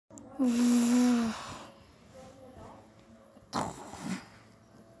Hello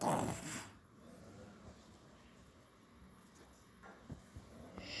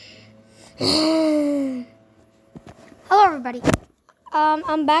everybody.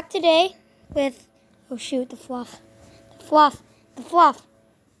 I'm back today with, oh shoot, the fluff.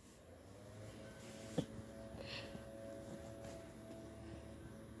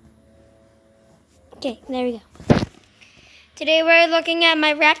 Okay, there we go. Today we're looking at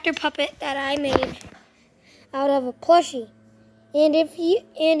my raptor puppet that I made out of a plushie. And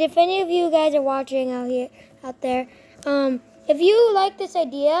if any of you guys are watching out there, if you like this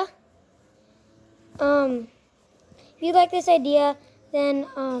idea, then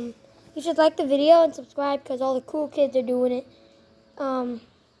you should like the video and subscribe because all the cool kids are doing it. So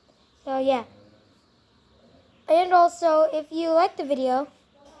yeah. And also, if you like the video,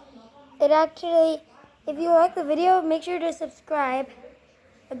 make sure to subscribe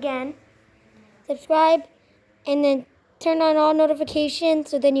again. Subscribe and then turn on all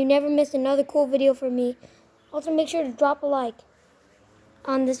notifications so then you never miss another cool video from me. Also, make sure to drop a like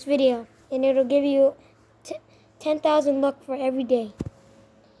on this video and it'll give you 10,000 luck for every day.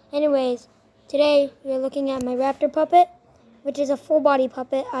 Anyways, today we're looking at my raptor puppet, which is a full body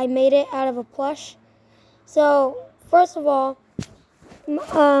puppet. I made it out of a plush. So first of all,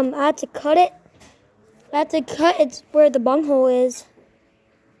 I had to cut it. It's where the bunghole is.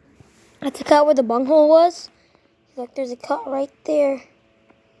 I had to cut where the bunghole was. Look, there's a cut right there.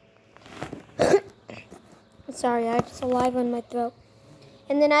 Sorry, I have saliva in my throat.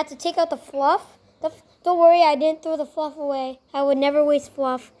 And then I had to take out the fluff. Don't worry, I didn't throw the fluff away. I would never waste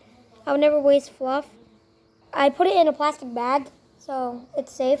fluff. I put it in a plastic bag, so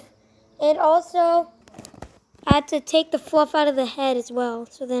it's safe. And also, I had to take the fluff out of the head as well,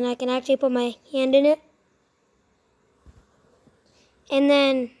 so then I can actually put my hand in it. And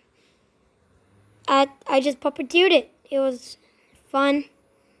then I just puppeteered it. It was fun.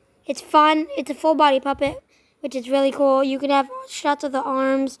 It's fun. It's a full body puppet, which is really cool. You can have shots of the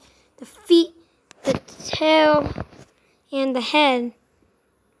arms, the feet, the tail, and the head.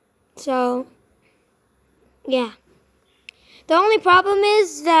 So, yeah. The only problem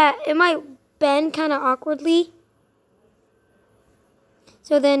is that it might bend kind of awkwardly.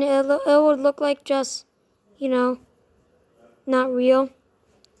 So then it would look like just, not real.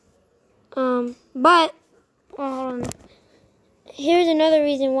 But, hold on. Here's another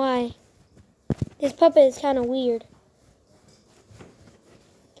reason why this puppet is kind of weird.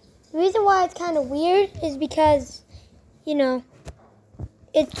 The reason why it's kind of weird is because,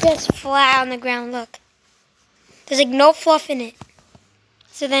 it's just flat on the ground. Look. There's like no fluff in it.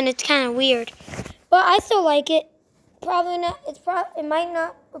 So then it's kind of weird. But I still like it. Probably not. It might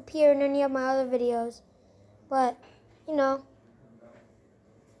not appear in any of my other videos. But,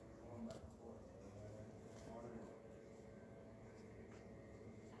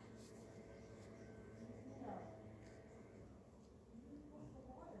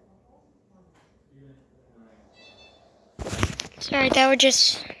 Sorry, that were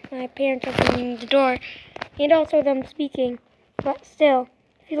just my parents opening the door. And also them speaking. But still,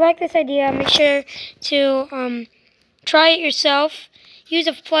 if you like this idea, make sure to try it yourself. Use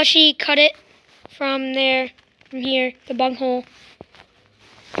a plushie, cut it from here, the bunghole,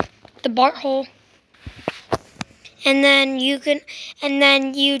 the bart hole. And then you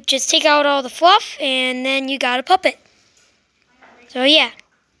just take out all the fluff and then you got a puppet. So yeah.